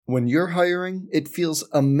When you're hiring, it feels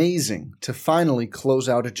amazing to finally close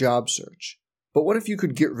out a job search. But what if you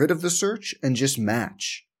could get rid of the search and just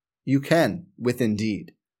match? You can with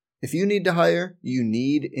Indeed. If you need to hire, you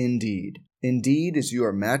need Indeed. Indeed is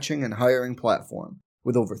your matching and hiring platform.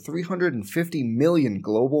 With over 350 million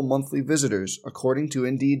global monthly visitors, according to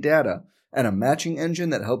Indeed data, and a matching engine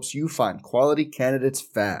that helps you find quality candidates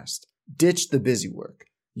fast. Ditch the busy work.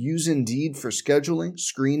 Use Indeed for scheduling,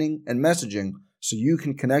 screening, and messaging so you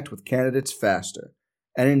can connect with candidates faster.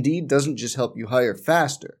 And Indeed doesn't just help you hire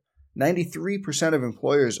faster. 93% of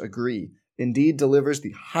employers agree Indeed delivers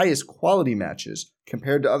the highest quality matches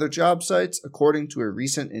compared to other job sites, according to a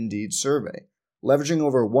recent Indeed survey. Leveraging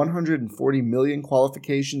over 140 million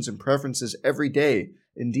qualifications and preferences every day,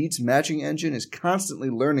 Indeed's matching engine is constantly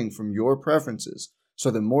learning from your preferences, so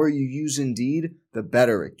the more you use Indeed, the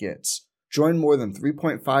better it gets. Join more than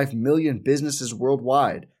 3.5 million businesses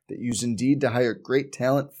worldwide that use Indeed to hire great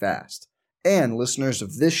talent fast. And listeners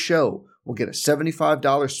of this show will get a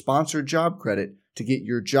 $75 sponsored job credit to get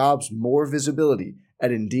your jobs more visibility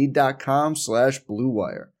at Indeed.com/Blue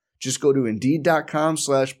Wire. Just go to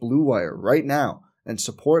Indeed.com/Blue Wire right now and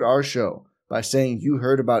support our show by saying you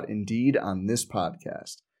heard about Indeed on this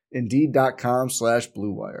podcast.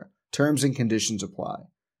 Indeed.com/Blue Wire. Terms and conditions apply.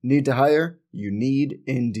 Need to hire? You need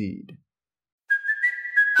Indeed.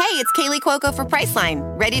 Hey, it's Kaylee Cuoco for Priceline.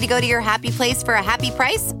 Ready to go to your happy place for a happy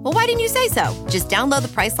price? Well, why didn't you say so? Just download the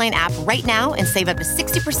Priceline app right now and save up to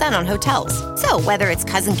 60% on hotels. So whether it's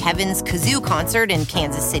Cousin Kevin's Kazoo Concert in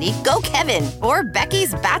Kansas City, go Kevin, or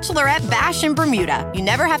Becky's Bachelorette Bash in Bermuda, you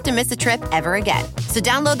never have to miss a trip ever again. So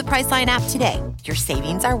download the Priceline app today. Your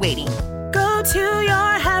savings are waiting. Go to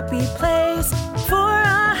your happy place for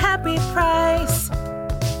a happy price.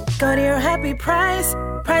 Go to your happy price,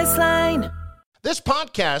 Priceline. This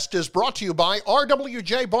podcast is brought to you by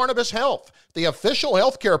RWJ Barnabas Health, the official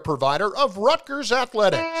healthcare provider of Rutgers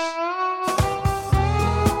Athletics.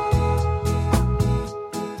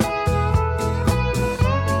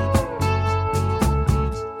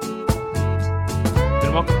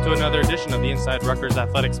 And welcome to another edition of the Inside Rutgers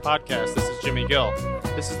Athletics podcast. This is Jimmy Gill.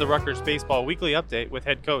 This is the Rutgers Baseball Weekly Update with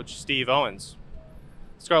head coach Steve Owens.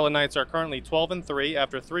 Scarlet Knights are currently 12-3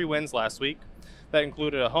 after 3 wins last week. That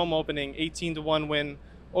included a home opening 18-1 win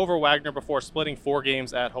over Wagner before splitting 4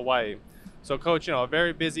 games at Hawaii. So, Coach, a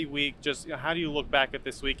very busy week. Just how do you look back at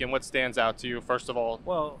this week and what stands out to you, first of all?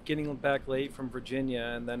 Well, getting back late from Virginia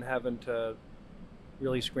and then having to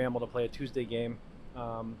really scramble to play a Tuesday game,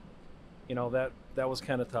 that was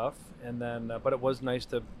kind of tough. And then, but it was nice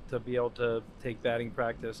to be able to take batting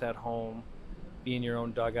practice at home, be in your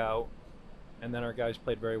own dugout. And then our guys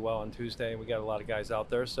played very well on Tuesday, and we got a lot of guys out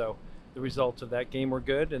there. So the results of that game were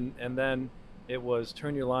good, and then it was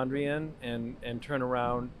turn your laundry in and turn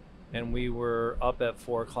around, and we were up at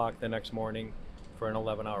 4 o'clock the next morning for an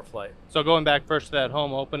 11-hour flight. So going back first to that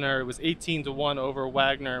home opener, it was 18-1 over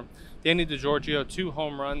Wagner. Danny DiGiorgio, 2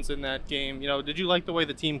 home runs in that game. Did you like the way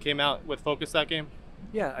the team came out with focus that game?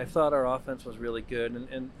 Yeah, I thought our offense was really good,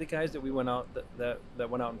 and the guys that we went out that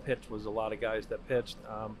went out and pitched was a lot of guys that pitched.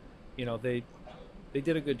 They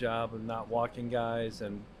did a good job of not walking guys,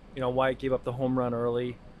 and Wyatt gave up the home run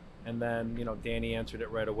early, and then Danny answered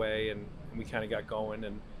it right away, and we kind of got going,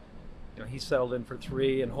 and he settled in for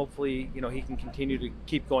 3, and hopefully he can continue to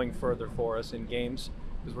keep going further for us in games,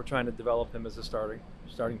 because we're trying to develop him as a starting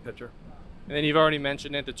pitcher. And then you've already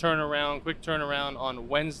mentioned it, the quick turnaround on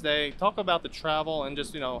Wednesday. Talk about the travel and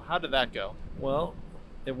just how did that go? Well,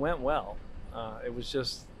 it went well. It was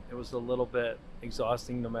a little bit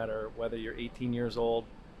exhausting, no matter whether you're 18 years old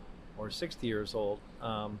or 60 years old.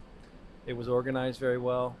 It was organized very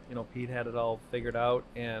well. Pete had it all figured out,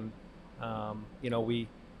 and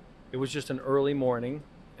it was just an early morning,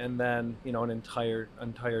 and then an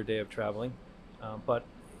entire day of traveling. But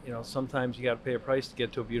sometimes you got to pay a price to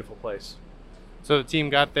get to a beautiful place. So the team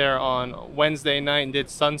got there on Wednesday night and did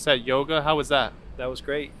sunset yoga. How was that? That was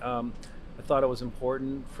great. I thought it was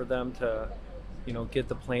important for them to get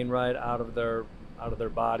the plane ride out of their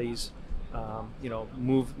bodies,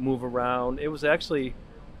 move around. It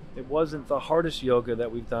wasn't the hardest yoga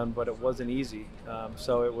that we've done, but it wasn't easy.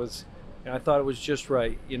 So it was, I thought it was just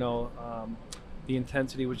right. The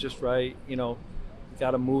intensity was just right.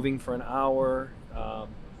 Got them moving for an hour.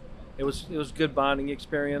 It was a good bonding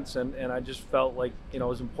experience, and I just felt like it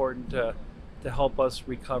was important to help us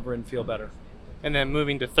recover and feel better. And then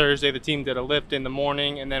moving to Thursday, the team did a lift in the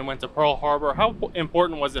morning and then went to Pearl Harbor. How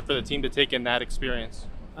important was it for the team to take in that experience?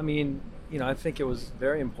 I mean, I think it was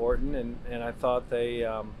very important, and I thought they,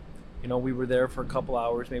 we were there for a couple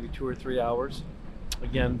hours, maybe 2 or 3 hours.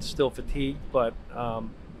 Again, still fatigued, but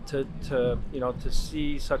to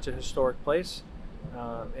see such a historic place,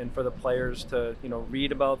 and for the players to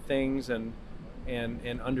read about things and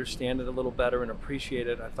understand it a little better and appreciate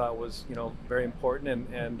it, I thought was very important,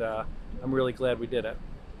 and I'm really glad we did it.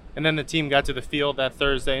 And then the team got to the field that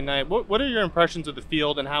Thursday night. What are your impressions of the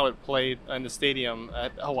field and how it played in the stadium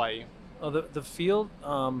at Hawaii? The field,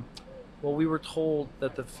 well, we were told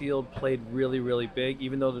that the field played really, really big,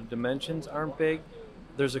 even though the dimensions aren't big.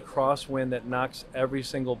 There's a crosswind that knocks every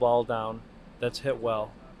single ball down that's hit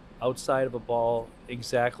well, outside of a ball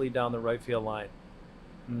exactly down the right field line.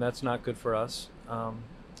 And that's not good for us.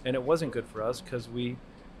 And it wasn't good for us because we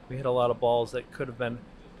hit a lot of balls that could have been,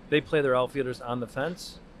 they play their outfielders on the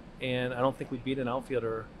fence, and I don't think we beat an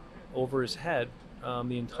outfielder over his head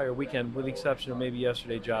the entire weekend, with the exception of maybe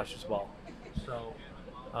yesterday, Josh's ball. So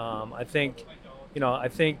I think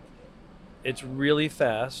it's really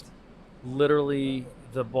fast. Literally,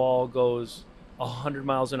 the ball goes 100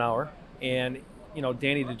 miles an hour. And,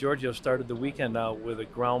 Danny DeGiorgio started the weekend out with a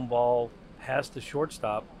ground ball past the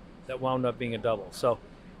shortstop that wound up being a double. So,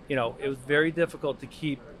 it was very difficult to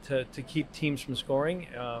keep teams from scoring.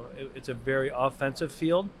 It's a very offensive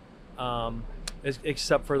field,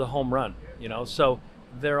 except for the home run, So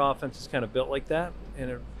their offense is kind of built like that,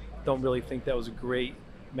 and I don't really think that was a great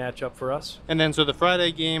matchup for us. And then, so the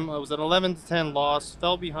Friday game was an 11-10 loss,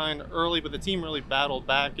 fell behind early, but the team really battled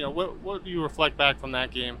back. What do you reflect back from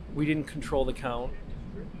that game? We didn't control the count.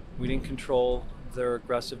 We didn't control their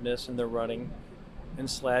aggressiveness and their running and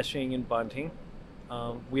slashing and bunting.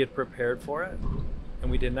 We had prepared for it, and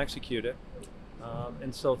we didn't execute it.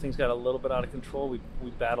 And so things got a little bit out of control. We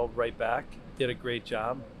battled right back, did a great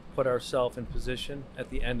job, put ourselves in position at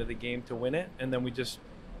the end of the game to win it, and then we just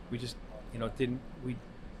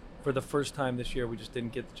for the first time this year, we just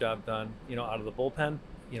didn't get the job done, out of the bullpen.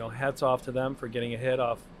 Hats off to them for getting a hit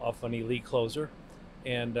off an elite closer,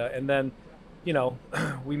 and then,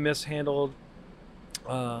 we mishandled,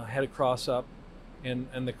 had a cross up, and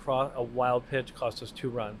a wild pitch cost us 2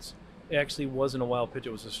 runs. It actually wasn't a wild pitch;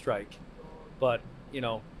 it was a strike. But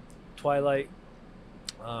twilight,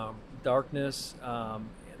 darkness.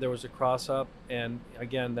 There was a cross up, and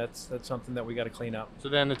again, that's something that we got to clean up. So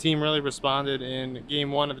then the team really responded in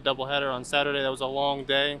game 1 of the doubleheader on Saturday. That was a long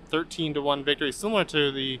day, 13-1 victory, similar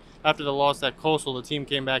to after the loss at Coastal. The team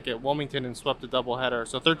came back at Wilmington and swept the doubleheader.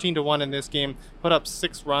 So 13-1 in this game, put up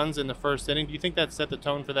 6 runs in the first inning. Do you think that set the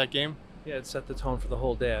tone for that game? Yeah, it set the tone for the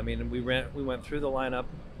whole day. I mean, we went through the lineup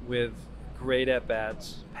with great at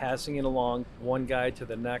bats, passing it along one guy to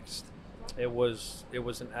the next. It was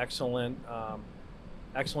an excellent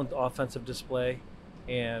offensive display,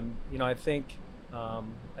 and I think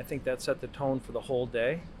that set the tone for the whole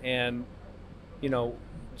day. And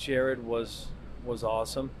Jared was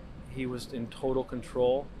awesome. He was in total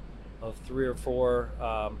control of 3 or 4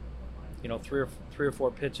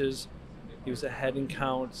 pitches. He was ahead in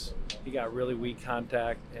counts. He got really weak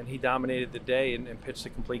contact, and he dominated the day and pitched a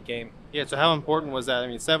complete game. Yeah, so how important was that? I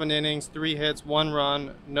mean, 7 innings, 3 hits, 1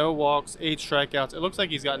 run, no walks, 8 strikeouts. It looks like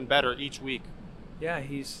he's gotten better each week. Yeah,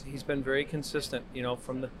 he's been very consistent.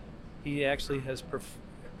 He actually has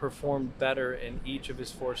performed better in each of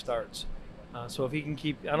his 4 starts. So if he can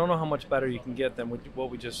keep, I don't know how much better you can get than what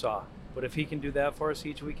we just saw, but if he can do that for us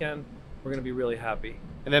each weekend, we're going to be really happy.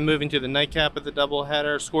 And then moving to the nightcap of the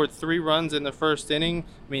doubleheader, scored 3 runs in the first inning.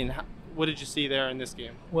 I mean, what did you see there in this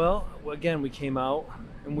game? Well, again, we came out,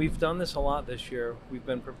 and we've done this a lot this year. We've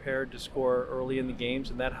been prepared to score early in the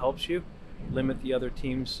games, and that helps you limit the other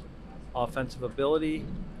team's offensive ability,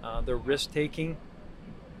 their risk-taking,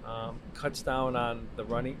 cuts down on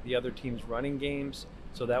the other team's running games.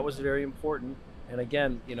 So that was very important. And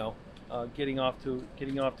again, getting off to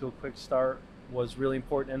a quick start was really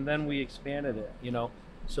important. And then we expanded it,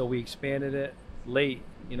 So we expanded it late,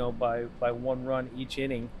 by 1 run each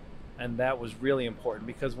inning, and that was really important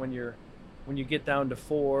because when you get down to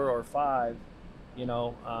 4 or 5,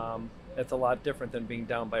 that's a lot different than being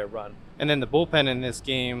down by a run. And then the bullpen in this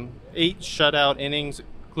game, 8 shutout innings,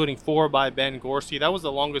 including 4 by Ben Gorski. That was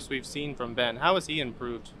the longest we've seen from Ben. How has he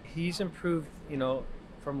improved? He's improved,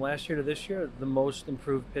 from last year to this year, the most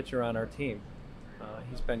improved pitcher on our team.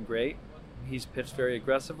 He's been great. He's pitched very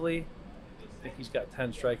aggressively. I think he's got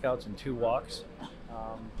 10 strikeouts and 2 walks.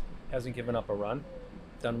 Hasn't given up a run.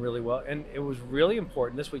 Done really well. And it was really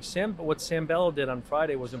important this week. What Sam Bello did on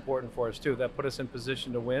Friday was important for us too. That put us in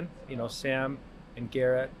position to win. Sam and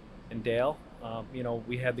Garrett and Dale,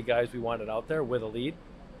 we had the guys we wanted out there with a lead.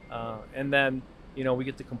 And then, we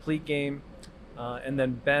get the complete game. And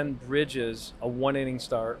then Ben bridges a 1-inning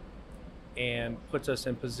start and puts us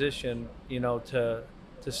in position, to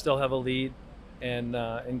still have a lead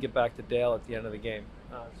and get back to Dale at the end of the game.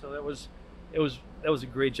 So that was a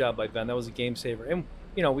great job by Ben. That was a game saver. And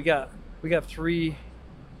we got three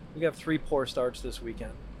poor starts this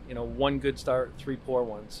weekend. One good start, 3 poor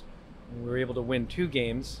ones. And we were able to win 2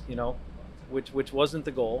 games. Which wasn't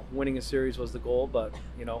the goal. Winning a series was the goal, but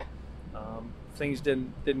things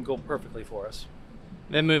didn't go perfectly for us.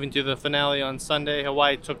 Then moving to the finale on Sunday,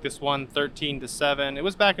 Hawaii took this one 13-7. It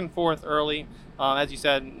was back and forth early. As you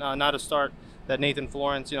said, not a start that Nathan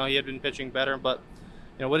Florence, he had been pitching better. But,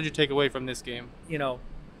 what did you take away from this game?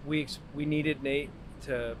 We needed Nate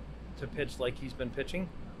to pitch like he's been pitching.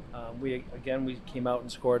 We came out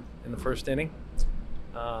and scored in the first inning.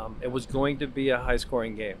 It was going to be a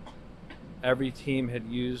high-scoring game. Every team had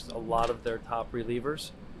used a lot of their top relievers,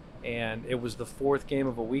 and it was the 4th game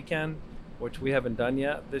of a weekend, which we haven't done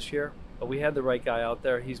yet this year. But we had the right guy out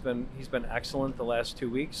there. He's been excellent the last 2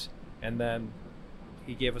 weeks, and then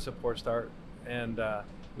he gave us a poor start, and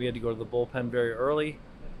we had to go to the bullpen very early,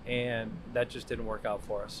 and that just didn't work out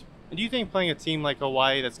for us. And do you think playing a team like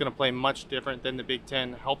Hawaii that's going to play much different than the Big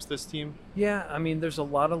Ten helps this team? Yeah, there's a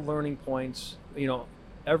lot of learning points.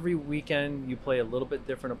 Every weekend you play a little bit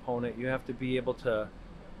different opponent. You have to be able to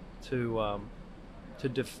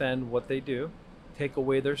defend what they do, take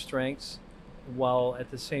away their strengths, while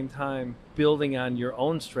at the same time building on your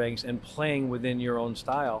own strengths and playing within your own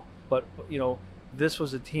style. But this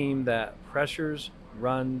was a team that pressures,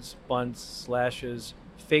 runs, bunts, slashes,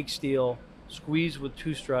 fake steal, squeeze with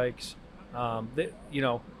 2 strikes.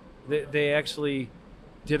 They actually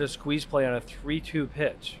did a squeeze play on a 3-2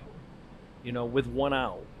 pitch. With 1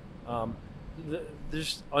 out.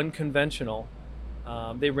 Just unconventional.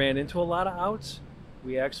 They ran into a lot of outs.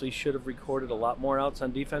 We actually should have recorded a lot more outs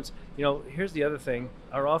on defense. Here's the other thing.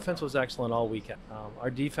 Our offense was excellent all weekend. Our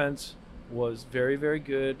defense was very, very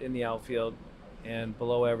good in the outfield and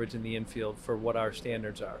below average in the infield for what our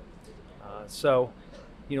standards are. So,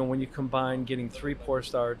 when you combine getting 3 poor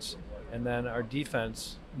starts and then our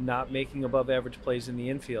defense not making above average plays in the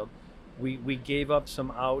infield, we gave up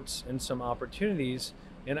some outs and some opportunities,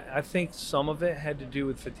 and I think some of it had to do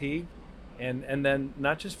with fatigue, and then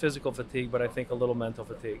not just physical fatigue, but I think a little mental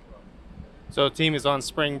fatigue. So the team is on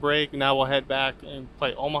spring break. Now we'll head back and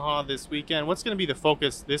play Omaha this weekend. What's going to be the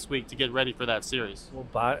focus this week to get ready for that series?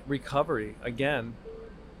 Well, recovery. Again,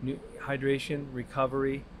 hydration,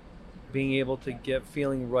 recovery, being able to get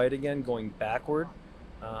feeling right again, going backward,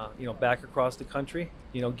 back across the country,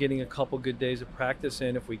 getting a couple good days of practice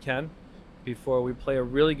in if we can, before we play a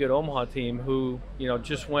really good Omaha team who,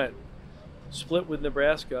 just went split with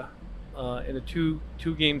Nebraska in a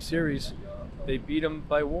two-game series. They beat them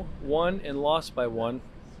by 1 and lost by 1.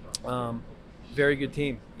 Very good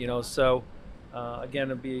team, So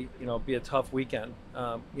again, it'll be a tough weekend.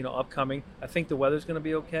 Upcoming. I think the weather's going to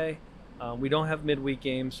be okay. We don't have midweek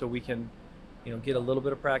games, so we can, get a little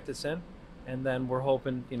bit of practice in, and then we're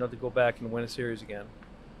hoping, to go back and win a series again.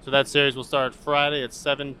 So that series will start Friday at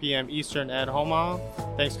 7 p.m. Eastern at Omaha.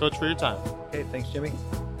 Thanks, Coach, for your time. Okay, thanks, Jimmy.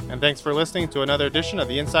 And thanks for listening to another edition of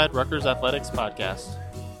the Inside Rutgers Athletics podcast.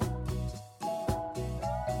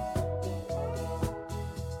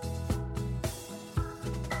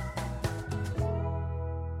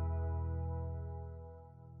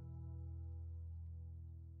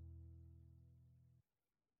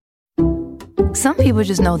 Some people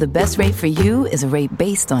just know the best rate for you is a rate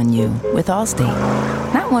based on you with Allstate.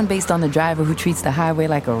 Not one based on the driver who treats the highway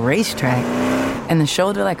like a racetrack and the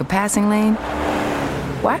shoulder like a passing lane.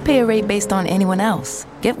 Why pay a rate based on anyone else?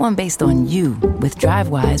 Get one based on you with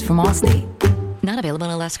DriveWise from Allstate. Not available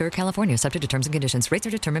in Alaska or California, subject to terms and conditions. Rates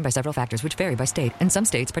are determined by several factors, which vary by state. In some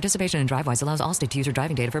states, participation in DriveWise allows Allstate to use your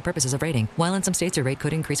driving data for purposes of rating. While in some states, your rate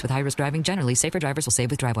could increase with high-risk driving. Generally, safer drivers will save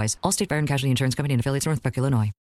with DriveWise. Allstate Fire and Casualty Insurance Company and affiliates, Northbrook, Illinois.